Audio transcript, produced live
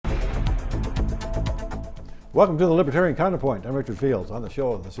Welcome to the Libertarian Counterpoint. I'm Richard Fields. On the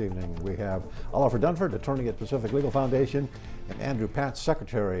show this evening, we have Oliver Dunford, attorney at Pacific Legal Foundation, and Andrew Patz,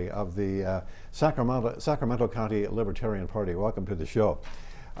 secretary of the Sacramento County Libertarian Party. Welcome to the show.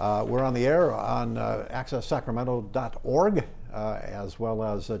 We're on the air on accesssacramento.org, as well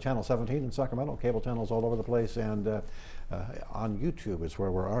as Channel 17 in Sacramento, cable channels all over the place, and on YouTube is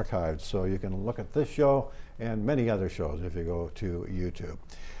where we're archived. So you can look at this show and many other shows if you go to YouTube.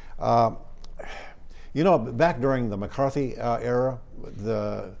 You know, back during the McCarthy era,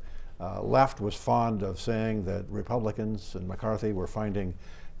 the left was fond of saying that Republicans and McCarthy were finding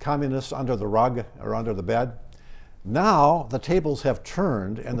communists under the rug or under the bed. Now the tables have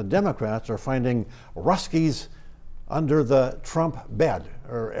turned and the Democrats are finding Ruskies under the Trump bed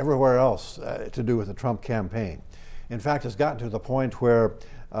or everywhere else to do with the Trump campaign. In fact, it's gotten to the point where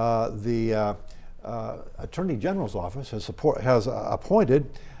the Attorney General's office has appointed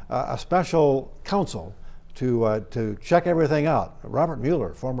a special counsel to check everything out. Robert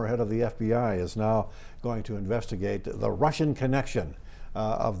Mueller, former head of the FBI, is now going to investigate the Russian connection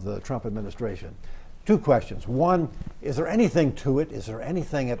of the Trump administration. Two questions. One, is there anything to it? Is there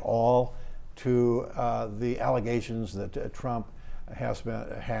anything at all to the allegations that Trump has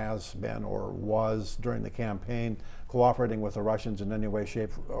been or was during the campaign cooperating with the Russians in any way,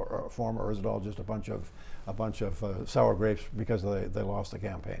 shape, or form, or is it all just a bunch of sour grapes because they lost the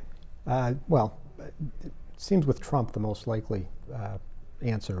campaign? Well, it seems with Trump the most likely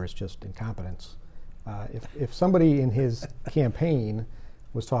answer is just incompetence. If somebody in his campaign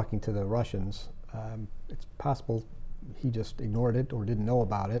was talking to the Russians, it's possible he just ignored it or didn't know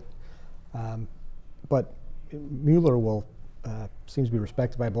about it. But Mueller seems to be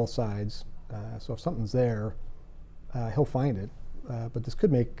respected by both sides, so if something's there, he'll find it. But this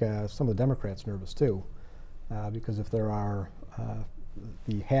could make some of the Democrats nervous too, because if there are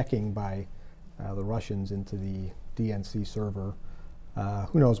the hacking by the Russians into the DNC server,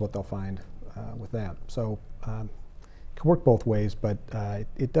 who knows what they'll find with that. So it can work both ways, but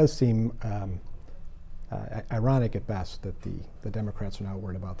it does seem ironic at best that the Democrats are now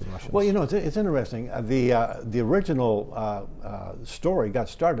worried about the Russians. Well, you know, it's interesting. The original story got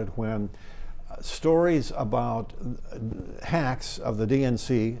started when stories about hacks of the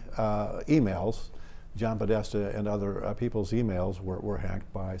DNC emails, John Podesta and other people's emails were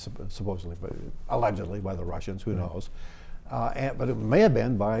hacked by, supposedly, allegedly by the Russians, who knows. But it may have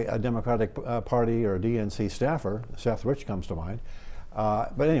been by a Democratic Party or DNC staffer. Seth Rich comes to mind.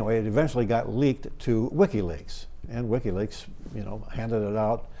 But anyway, it eventually got leaked to WikiLeaks, and WikiLeaks, you know, handed it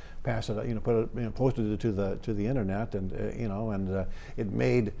out, passed it, you know, put it, you know, posted it to the internet, and you know, and it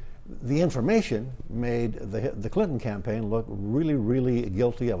made the information made the Clinton campaign look really, really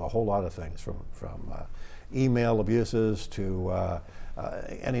guilty of a whole lot of things, from email abuses to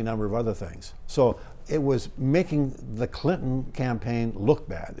any number of other things. So it was making the Clinton campaign look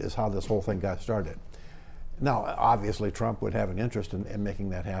bad, is how this whole thing got started. Now, obviously, Trump would have an interest in making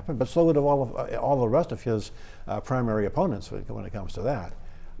that happen, but so would all the rest of his primary opponents when it comes to that.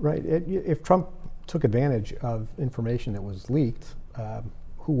 Right. If Trump took advantage of information that was leaked,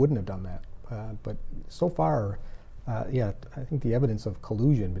 who wouldn't have done that? But so far, yeah, I think the evidence of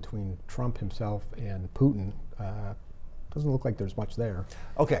collusion between Trump himself and Putin doesn't look like there's much there.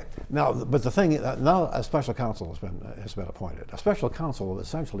 Okay. Now, but the thing, now a special counsel has been appointed. A special counsel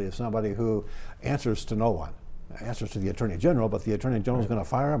essentially is somebody who answers to no one, answers to the Attorney General, but the Attorney General is going to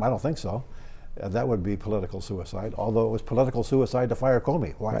fire him? I don't think so. That would be political suicide. Although it was political suicide to fire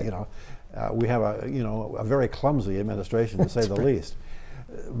Comey. Why, right. You know, we have a very clumsy administration, to say the least.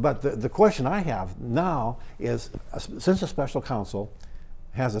 But the question I have now is, since a special counsel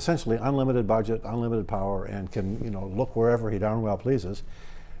has essentially unlimited budget, unlimited power, and can, you know, look wherever he darn well pleases,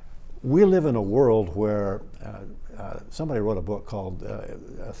 we live in a world where somebody wrote a book called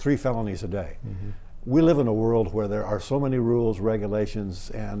 3 Felonies a Day. Mm-hmm. We live in a world where there are so many rules,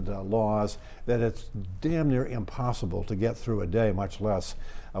 regulations, and laws that it's damn near impossible to get through a day, much less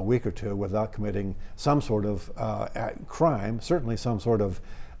a week or two, without committing some sort of crime, certainly some sort of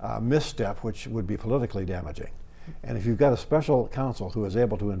misstep, which would be politically damaging. And if you've got a special counsel who is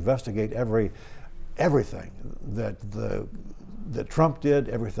able to investigate everything that Trump did,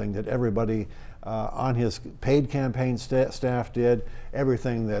 everything that everybody on his paid campaign staff did,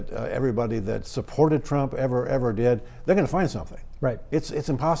 everything that everybody that supported Trump ever did, they're going to find something. Right. It's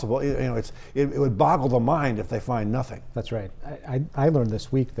impossible. You know, it would boggle the mind if they find nothing. That's right. I learned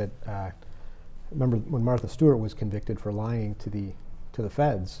this week that remember when Martha Stewart was convicted for lying to the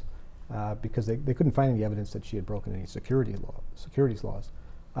feds because they couldn't find any evidence that she had broken any securities laws.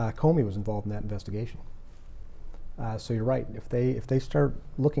 Comey was involved in that investigation. So you're right. If they start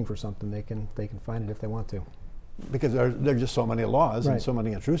looking for something, they can find it if they want to. because there are just so many laws and Right. so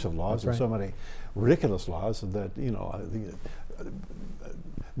many intrusive laws That's and so many ridiculous laws that,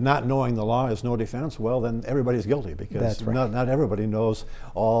 not knowing the law is no defense. Well, then everybody's guilty, because That's right. not everybody knows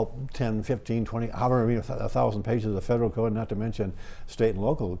all 10, 15, 20, however many, 1,000 pages of federal code, not to mention state and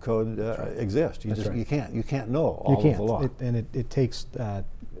local code exist. That's right. You can't know all of the law. It takes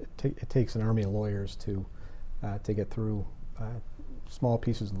it takes an army of lawyers to get through small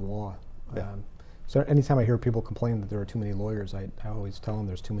pieces of the law. Yeah. So anytime I hear people complain that there are too many lawyers, I always tell them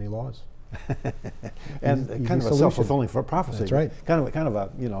there's too many laws. And Easy kind of a solution. self-fulfilling prophecy. That's right. Kind of a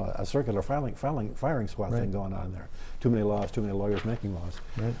a circular firing squad Right. thing going on there. Too many laws, too many lawyers making laws.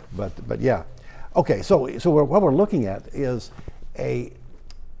 Right. But yeah, okay. So what we're looking at is a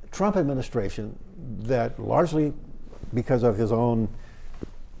Trump administration that, largely because of his own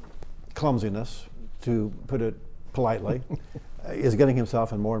clumsiness, to put it politely, is getting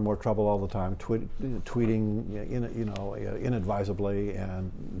himself in more and more trouble all the time, tweeting inadvisably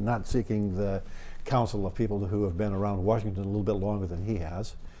and not seeking the counsel of people who have been around Washington a little bit longer than he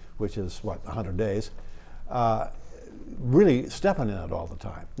has, which is, 100 days, really stepping in it all the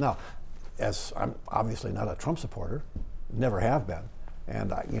time. Now, as I'm obviously not a Trump supporter, never have been,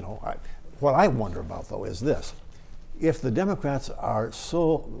 and what I wonder about, though, is this. If the Democrats are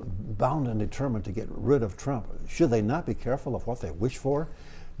so bound and determined to get rid of Trump, should they not be careful of what they wish for?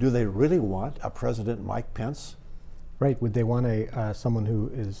 Do they really want a President Mike Pence? Right. Would they want someone who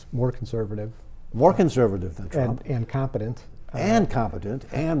is more conservative? More conservative than Trump. And competent. And competent,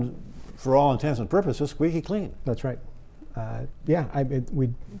 and for all intents and purposes, squeaky clean. That's right.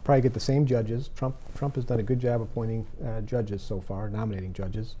 We'd probably get the same judges. Trump has done a good job appointing judges so far, nominating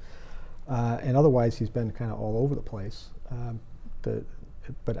judges. And otherwise, he's been kind of all over the place. I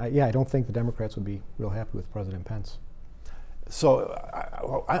don't think the Democrats would be real happy with President Pence. So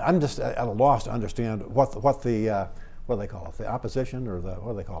I'm just at a loss to understand what the what do they call it? The opposition, or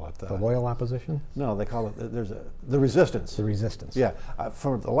what do they call it? The loyal opposition? No, they call it the resistance. The resistance. Yeah.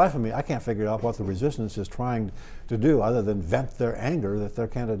 For the life of me, I can't figure out what the resistance is trying to do, other than vent their anger that their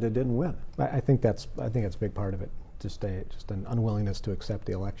candidate didn't win. I think that's a big part of it. Just an unwillingness to accept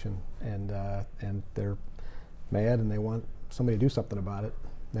the election, and they're mad and they want somebody to do something about it.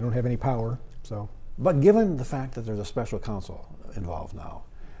 They don't have any power, so. But given the fact that there's a special counsel involved now,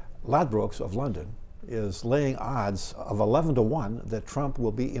 Ladbrokes of London is laying odds of 11-1 that Trump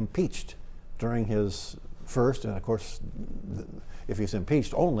will be impeached during his first, and of course, if he's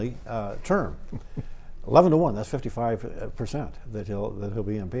impeached, only term. 11-1. That's 55% that he'll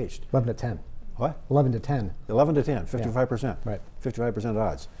be impeached. 11-10. What? 11-10. 11-10. 55%. Right. 55%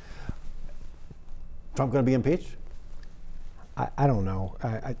 odds. Trump going to be impeached? I don't know.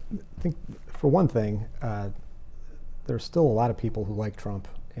 I think, for one thing, there's still a lot of people who like Trump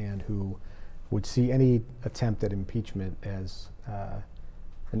and who would see any attempt at impeachment as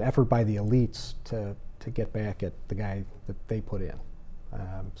an effort by the elites to get back at the guy that they put in.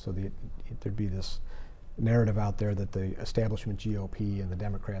 So there'd be this narrative out there that the establishment GOP and the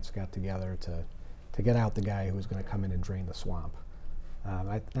Democrats got together to get out the guy who was going to come in and drain the swamp.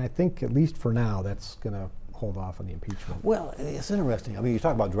 I think, at least for now, that's going to hold off on the impeachment. Well, it's interesting. I mean, you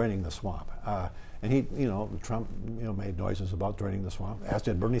talk about draining the swamp, and Trump, made noises about draining the swamp, as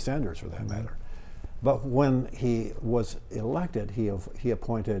did Bernie Sanders, for that matter. But when he was elected, he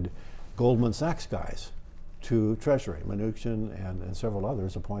appointed Goldman Sachs guys to Treasury. Mnuchin and several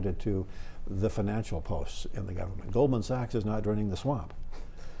others appointed to the financial posts in the government. Goldman Sachs is not draining the swamp.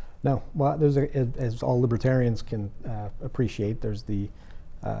 No. Well, as all libertarians can appreciate, there's the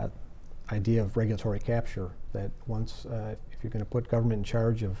idea of regulatory capture, that once, if you're going to put government in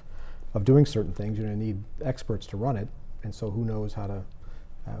charge of doing certain things, you're going to need experts to run it, and so who knows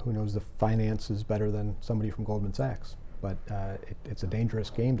who knows the finances better than somebody from Goldman Sachs. But it's a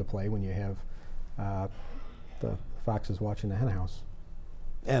dangerous game to play when you have the foxes watching the hen house.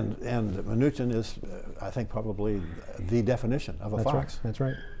 And Mnuchin is, I think, probably the definition of a fox. Right. That's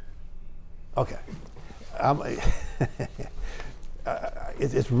right. Okay.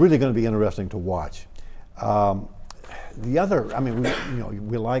 It's really going to be interesting to watch. The other,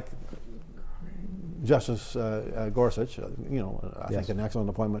 we like Justice Gorsuch, I think an excellent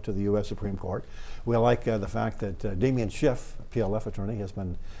appointment to the U.S. Supreme Court. We like the fact that Damian Schiff, PLF attorney, has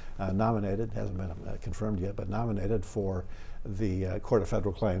been nominated, hasn't been confirmed yet, but nominated for the Court of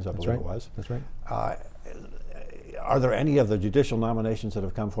Federal Claims, I believe it was. That's right. Are there any of the judicial nominations that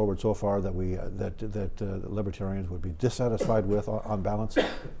have come forward so far that libertarians would be dissatisfied with on balance?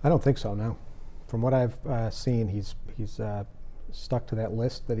 I don't think so. No. From what I've seen, he's stuck to that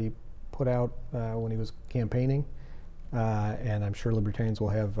list that he put out when he was campaigning, and I'm sure libertarians will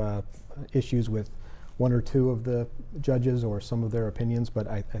have issues with one or two of the judges or some of their opinions, but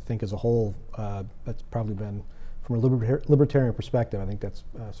I think as a whole, that's probably been, from a libertarian perspective, I think that's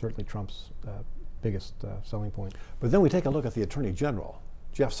certainly Trump's biggest selling point. But then we take a look at the Attorney General,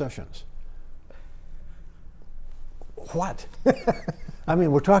 Jeff Sessions. What? I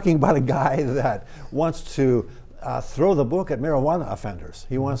mean, we're talking about a guy that wants to throw the book at marijuana offenders.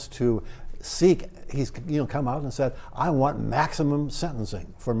 He wants to he's come out and said, I want maximum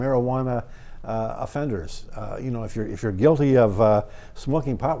sentencing for marijuana offenders. If you're guilty of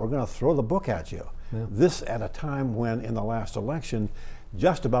smoking pot, we're going to throw the book at you. Yeah. This at a time when, in the last election,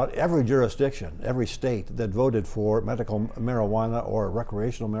 just about every jurisdiction, every state that voted for medical marijuana or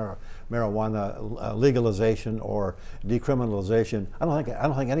recreational marijuana legalization or decriminalization, I don't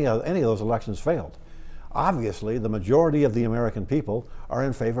think any of those elections failed. Obviously, the majority of the American people are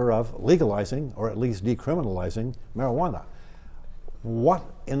in favor of legalizing or at least decriminalizing marijuana. What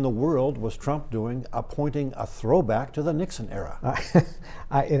in the world was Trump doing appointing a throwback to the Nixon era?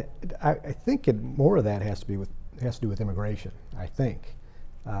 I think more of that has to do with immigration. I think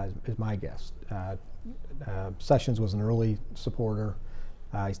is my guess. Sessions was an early supporter.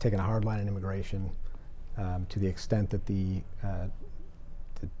 He's taken a hard line on immigration to the extent that the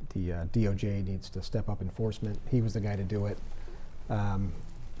DOJ needs to step up enforcement. He was the guy to do it. I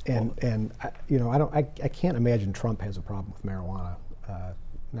can't imagine Trump has a problem with marijuana.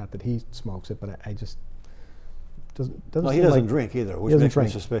 Not that he smokes it, but I just doesn't. No, he doesn't drink either, which makes me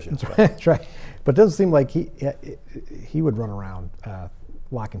suspicious. That's right. But it doesn't seem like he would run around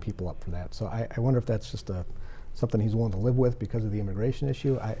locking people up for that. So I wonder if that's just something he's willing to live with because of the immigration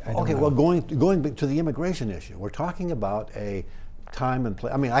issue. I don't know. Well, going to the immigration issue, we're talking about a time and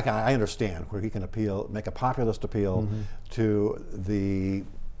place. I mean, I understand where he can make a populist appeal to the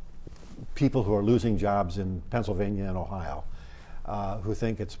people who are losing jobs in Pennsylvania and Ohio, who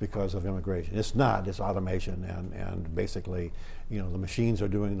think it's because of immigration. It's not. It's automation, and basically, the machines are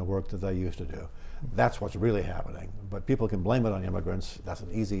doing the work that they used to do. That's what's really happening. But people can blame it on immigrants. That's an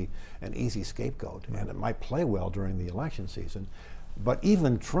easy scapegoat, and it might play well during the election season. But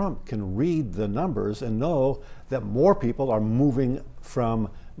even Trump can read the numbers and know that more people are moving from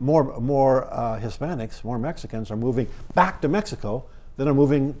more Hispanics, more Mexicans are moving back to Mexico than are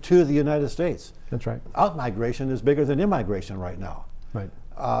moving to the United States. That's right. Out-migration is bigger than immigration right now. Right.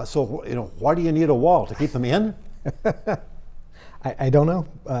 So why do you need a wall to keep them in? I don't know.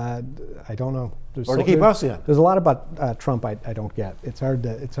 I don't know. Or to keep us in? There's a lot about Trump I don't get. It's hard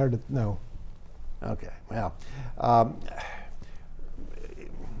to know. Okay. Well,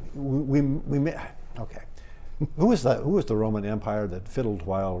 okay. Who was the Roman Empire that fiddled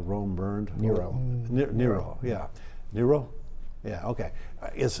while Rome burned? Nero. Nero. Yeah. Nero. Yeah. Okay.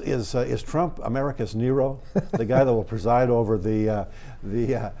 Is Trump America's Nero, the guy that will preside over the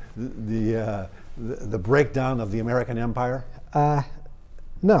breakdown of the American empire?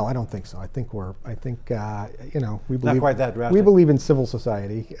 No, I don't think so. I think we believe not quite that drastic. We believe in civil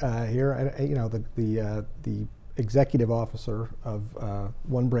society here. The executive officer of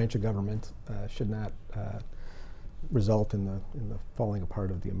one branch of government should not result in the falling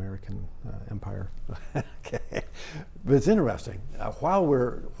apart of the American empire. Okay, but it's interesting. While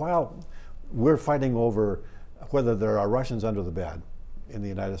we're fighting over whether there are Russians under the bed in the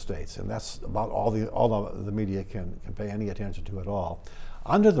United States, and that's about all the media can pay any attention to at all.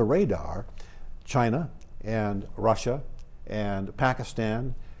 Under the radar, China and Russia and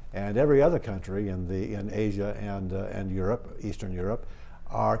Pakistan and every other country in Asia and Europe, Eastern Europe,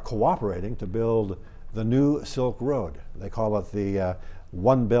 are cooperating to build the new Silk Road. They call it the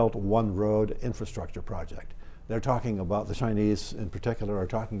One Belt, One Road infrastructure project. They're talking about, the Chinese in particular, are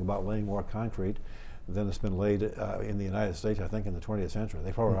talking about laying more concrete than has been laid in the United States, I think, in the 20th century.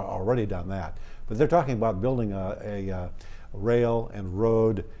 They've already done that. But they're talking about building a rail and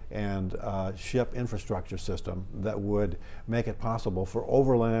road and ship infrastructure system that would make it possible for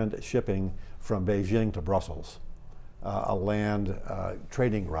overland shipping from Beijing to Brussels, a land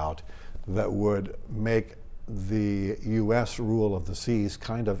trading route that would make the U.S. rule of the seas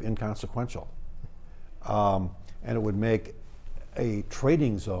kind of inconsequential. And it would make a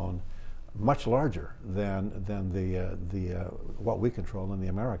trading zone much larger than what we control in the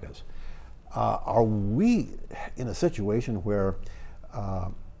Americas. Are we in a situation where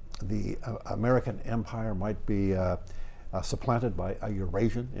the American empire might be supplanted by a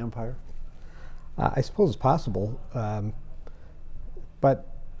Eurasian empire? I suppose it's possible, but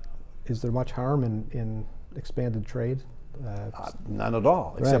is there much harm in expanded trade? None at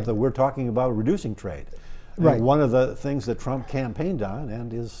all, except that we're talking about reducing trade. Right. One of the things that Trump campaigned on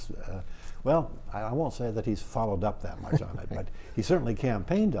and is Well, I won't say that he's followed up that much on it, but he certainly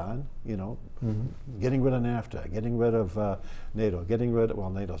campaigned on, getting rid of NAFTA, getting rid of NATO, getting rid of, well,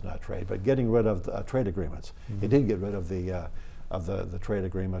 NATO's not trade, but getting rid of trade agreements. He did get rid of the trade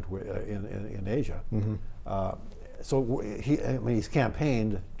agreement in Asia. So he's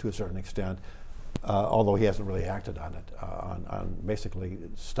campaigned to a certain extent, although he hasn't really acted on it, on basically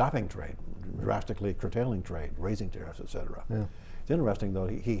stopping trade, drastically curtailing trade, raising tariffs, etc. Yeah. It's interesting, though,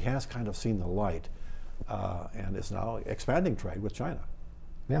 he has kind of seen the light and is now expanding trade with China.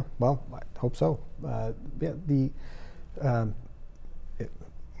 Yeah, well, I hope so. It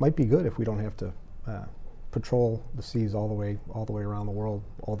might be good if we don't have to patrol the seas all the way around the world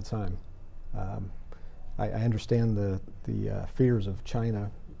all the time. I understand the fears of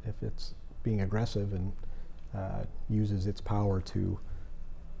China if it's being aggressive and uses its power to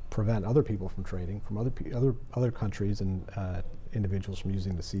prevent other people from trading, from other countries and individuals from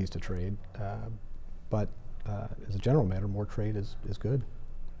using the seas to trade. But as a general matter, more trade is good.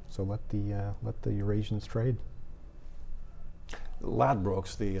 So let the Eurasians trade.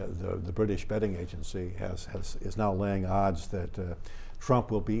 Ladbrokes, the British betting agency, is now laying odds that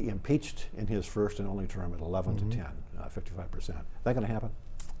Trump will be impeached in his first and only term at 11 to 10, 55%. Is that going to happen?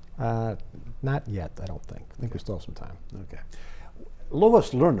 Not yet, I don't think. I think we still have some time. Okay. Lois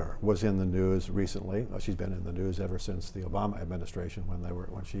Lerner was in the news recently. Well, she's been in the news ever since the Obama administration,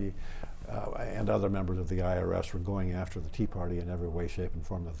 when she and other members of the IRS were going after the Tea Party in every way, shape, and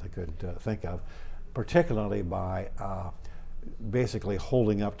form that they could think of, particularly by basically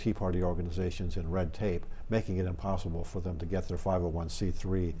holding up Tea Party organizations in red tape, making it impossible for them to get their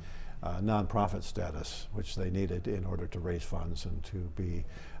 501c3 nonprofit status, which they needed in order to raise funds and to be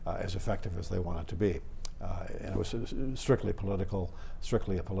as effective as they wanted to be. And it was strictly a political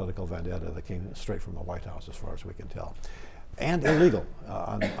vendetta that came straight from the White House, as far as we can tell, and illegal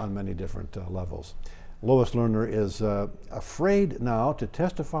on many different levels. Lois Lerner is afraid now to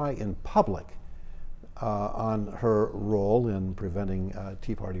testify in public on her role in preventing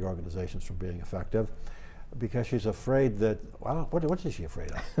Tea Party organizations from being effective, because she's afraid that, well, what is she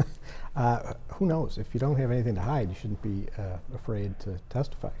afraid of? Who knows? If you don't have anything to hide, you shouldn't be afraid to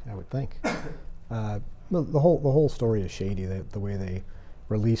testify, I would think. The whole story is shady. The way they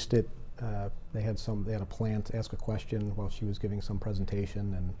released it, they had a plan to ask a question while she was giving some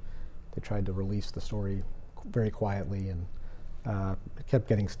presentation, and they tried to release the story very quietly, and it kept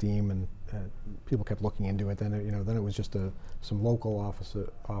getting steam, and people kept looking into it. Then it was just some local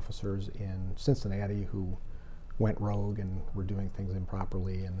officers in Cincinnati who went rogue and were doing things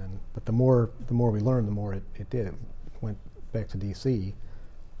improperly. But the more we learned, the more it did. It went back to D.C.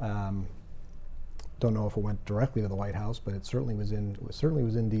 Don't know if it went directly to the White House, but it certainly was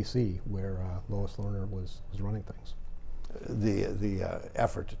in D.C. where Lois Lerner was running things. The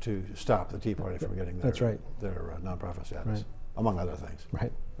effort to stop the Tea Party from getting their nonprofit status, right, among other things.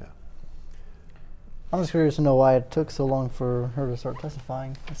 Right. Yeah. I'm just curious to know why it took so long for her to start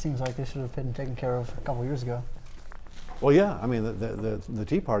testifying. It seems like they should have been taken care of a couple years ago. Well, yeah. I mean, the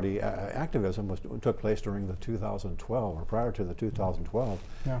Tea Party activism took place during the 2012, or prior to the 2012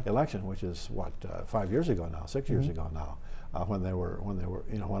 election, which is what 5 years ago now, 6 years ago now, when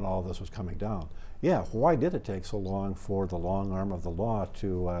when all this was coming down. Yeah. Why did it take so long for the long arm of the law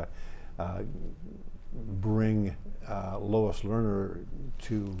to bring Lois Lerner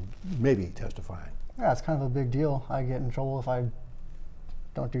to maybe testifying? Yeah, it's kind of a big deal. I get in trouble if I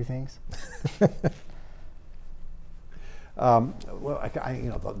don't do things. Well,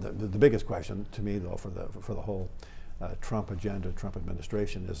 the biggest question to me, though, for the whole Trump agenda, Trump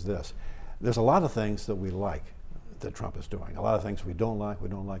administration, is this: there's a lot of things that we like that Trump is doing. A lot of things we don't like. We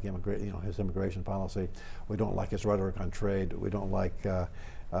don't like his immigration policy. We don't like his rhetoric on trade. We don't like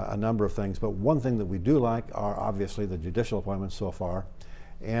a number of things. But one thing that we do like are obviously the judicial appointments so far,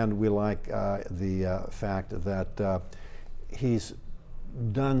 and we like the fact that he's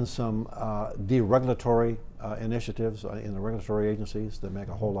done some deregulatory initiatives in the regulatory agencies that make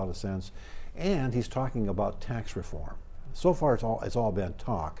a whole lot of sense, and he's talking about tax reform. So far, it's all been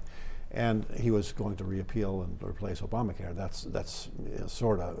talk, and he was going to repeal and replace Obamacare. That's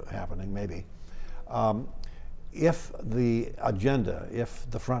sort of happening, maybe. If the agenda, if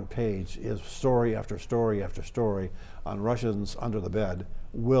the front page is story after story after story on Russians under the bed,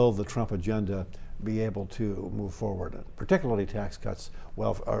 will the Trump agenda be able to move forward, particularly tax cuts,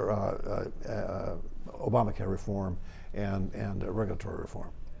 Obamacare reform, and regulatory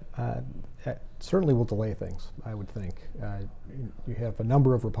reform? It certainly will delay things, I would think. You have a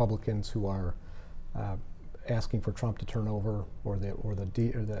number of Republicans who are asking for Trump to turn over, or the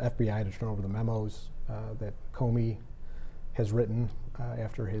FBI to turn over the memos that Comey has written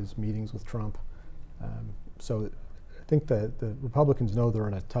after his meetings with Trump. So I think the Republicans know they're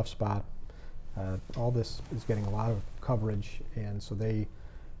in a tough spot. All this is getting a lot of coverage, and so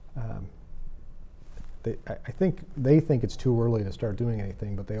I think they think it's too early to start doing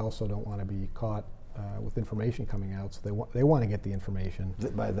anything, but they also don't want to be caught with information coming out, so they want to get the information.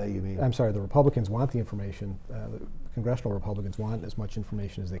 By that you mean? I'm sorry, the Republicans want the information. The congressional Republicans want as much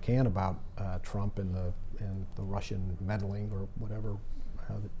information as they can about Trump and the Russian meddling, or whatever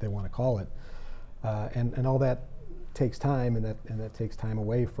they want to call it, and all that takes time, and that takes time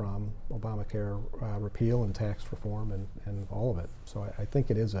away from Obamacare repeal and tax reform and all of it. So I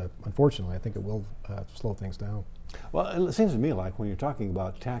think it is unfortunately, I think it will slow things down. Well, it seems to me like when you're talking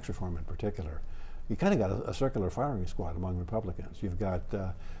about tax reform in particular, you kind of got a circular firing squad among Republicans. You've got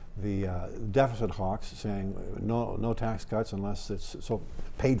the deficit hawks saying no tax cuts unless it's so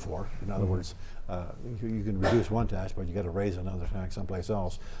paid for. In other words, you can reduce one tax, but you got to raise another tax someplace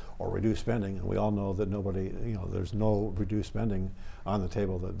else, or reduce spending. And we all know that there's no reduced spending on the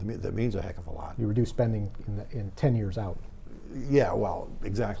table that means a heck of a lot. You reduce spending in 10 years out. Yeah, well,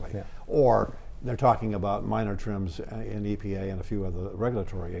 exactly. Yeah. Or they're talking about minor trims in EPA and a few other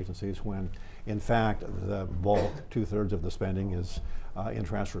regulatory agencies when, in fact, the bulk, 2/3 of the spending is in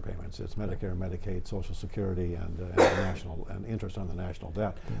transfer payments. It's Medicare, Medicaid, Social Security, and interest on the national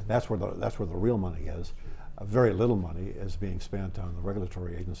debt. That's where the real money is. Very little money is being spent on the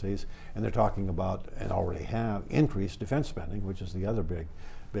regulatory agencies, and they're talking about, and already have, increased defense spending, which is the other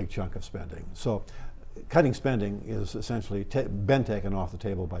big chunk of spending. So cutting spending is essentially been taken off the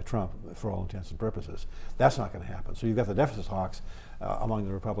table by Trump for all intents and purposes. That's not going to happen. So you've got the deficit hawks among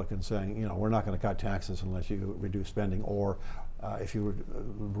the Republicans saying, we're not going to cut taxes unless you reduce spending, or if you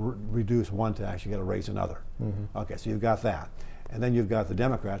reduce one tax, you got to raise another. Okay, so you've got that. And then you've got the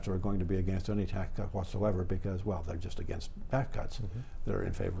Democrats who are going to be against any tax cut whatsoever because, well, they're just against tax cuts. They're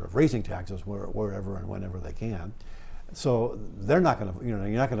in favor of raising taxes wherever and whenever they can. So they're not going to, you're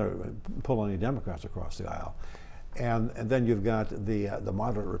not going to pull any Democrats across the aisle. And then you've got the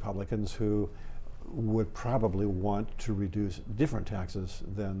moderate Republicans who would probably want to reduce different taxes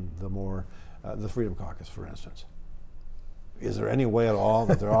than the Freedom Caucus, for instance. Is there any way at all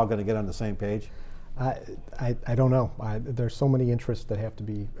that they're all going to get on the same page? I don't know. There's so many interests that have to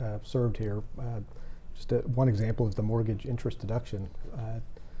be served here. Just one example is the mortgage interest deduction.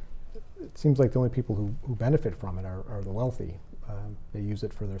 It seems like the only people who benefit from it are the wealthy. They use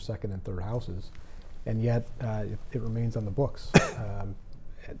it for their second and third houses, and yet it remains on the books.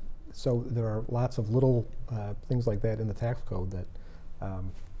 So there are lots of little things like that in the tax code that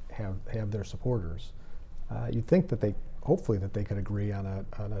have their supporters. You'd think that hopefully they could agree on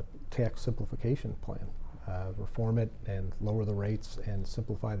a tax simplification plan, reform it and lower the rates and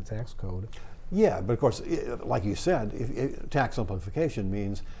simplify the tax code. Yeah, but of course, like you said, tax simplification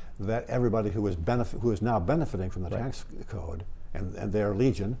means that everybody who is now benefiting from the tax code, and they're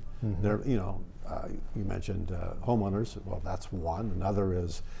legion. They're you mentioned homeowners. Well, that's one. Another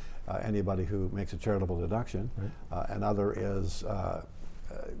is anybody who makes a charitable deduction. Another is the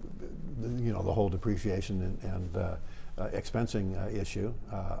whole depreciation and expensing issue.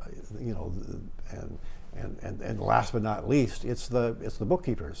 And last but not least, it's the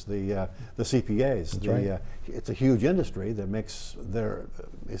bookkeepers, the CPAs. It's a huge industry that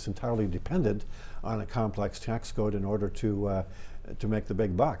it's entirely dependent on a complex tax code in order to make the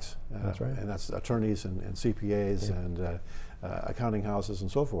big bucks. That's right. And that's attorneys and CPAs and accounting houses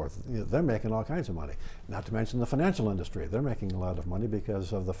and so forth. They're making all kinds of money. Not to mention the financial industry. They're making a lot of money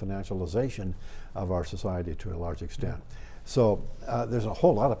because of the financialization of our society to a large extent. So there's a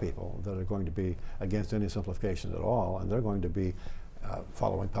whole lot of people that are going to be against any simplification at all, and they're going to be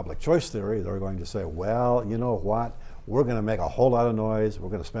following public choice theory. They're going to say, well, you know what? We're going to make a whole lot of noise. We're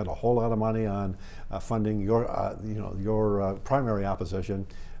going to spend a whole lot of money on funding your primary opposition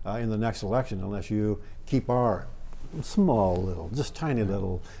in the next election unless you keep our small little, just tiny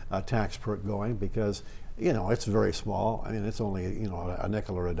little tax perk going, because it's very small. I mean, it's only a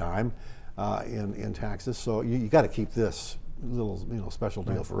nickel or a dime in taxes. So you got to keep this little special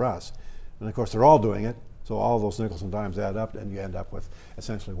deal for us. And of course, they're all doing it. So all those nickels and dimes add up, and you end up with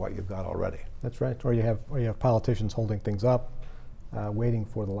essentially what you've got already. That's right. Or you have politicians holding things up, waiting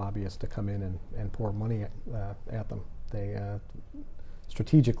for the lobbyists to come in and pour money at them. They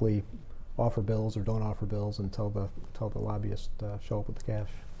strategically offer bills or don't offer bills until the lobbyists show up with the cash.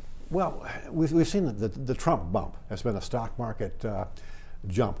 Well, we've seen that the Trump bump has been a stock market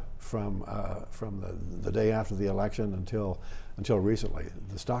jump from the day after the election until recently.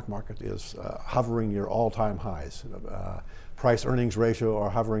 The stock market is hovering near all-time highs. Price-earnings ratio are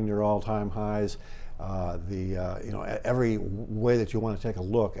hovering near all-time highs. every way that you want to take a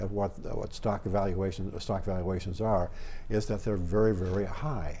look at what stock valuations are, is that they're very, very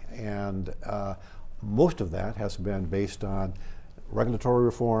high, and most of that has been based on regulatory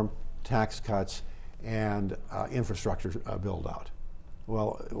reform, tax cuts, and infrastructure build out.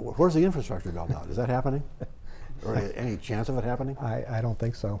 Well, where's the infrastructure build out? Is that happening? Or any chance of it happening? I don't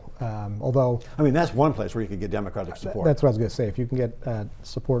think so. Although, I mean, that's one place where you could get Democratic support. That's what I was going to say. If you can get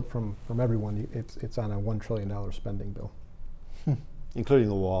support from everyone, it's on a $1 trillion spending bill, including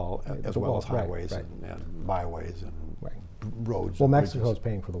the wall, as the well wall, as highways right. and byways and roads. Well, and Mexico's bridges.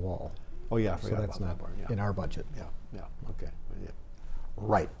 paying for the wall. Oh yeah, I So forgot that's about not that part. Yeah. in our budget. Yeah, okay. Yeah.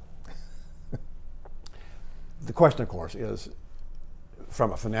 Right. The question, of course, is,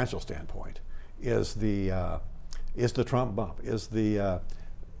 from a financial standpoint, is the Trump bump, is the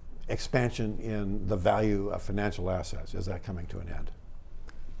expansion in the value of financial assets, is that coming to an end?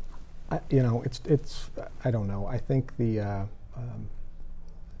 I don't know. I think the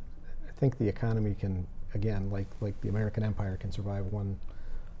economy can, again, like the American Empire, can survive one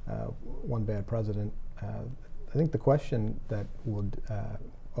bad president. I think the question that would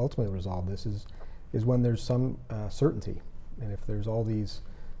ultimately resolve this is when there's some certainty, and if there's all these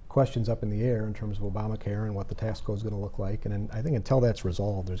questions up in the air in terms of Obamacare and what the tax code is going to look like, and then I think until that's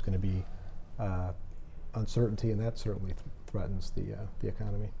resolved, there's going to be uncertainty, and that certainly threatens the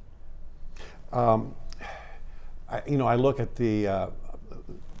economy. I look at the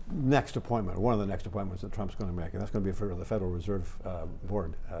next appointment, one of the next appointments that Trump's going to make, and that's going to be for the Federal Reserve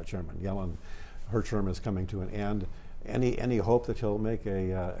Board Chairman. Yellen, her term is coming to an end. Any hope that he'll make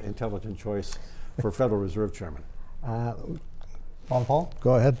a intelligent choice for Federal Reserve Chairman? Ron Paul?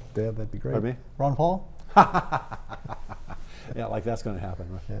 Go ahead, Dad, that'd be great. Pardon me? Ron Paul? Yeah, like that's going to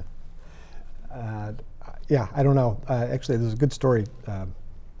happen, right? Yeah, I don't know. Actually, there's a good story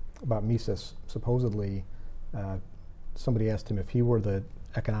about Mises. Supposedly, somebody asked him if he were the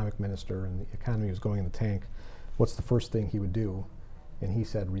economic minister and the economy was going in the tank, what's the first thing he would do? And he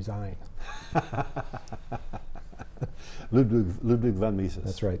said, resign. Ludwig von Mises.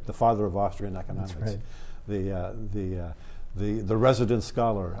 That's right. The father of Austrian economics. That's right. The resident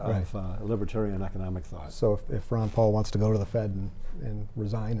scholar of libertarian economic thought. So if Ron Paul wants to go to the Fed and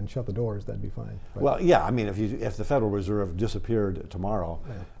resign and shut the doors, that'd be fine. But well, yeah, I mean, if the Federal Reserve disappeared tomorrow,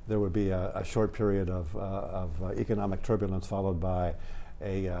 there would be a short period of economic turbulence, followed by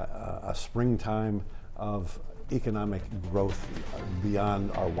a springtime of economic growth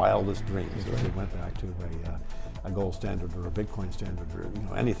beyond our wildest dreams. If we went back to a gold standard or a Bitcoin standard, or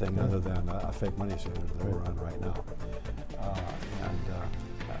anything other than a fake money standard that we're on right now.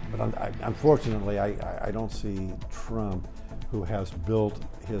 But unfortunately, I don't see Trump, who has built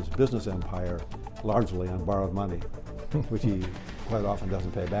his business empire largely on borrowed money, which he quite often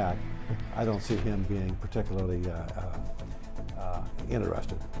doesn't pay back. I don't see him being particularly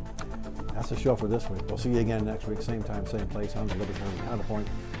interested. That's the show for this week. We'll see you again next week, same time, same place, on the Libertarian Counterpoint.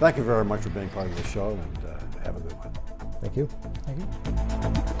 Thank you very much for being part of the show, and have a good one. Thank you. Thank you.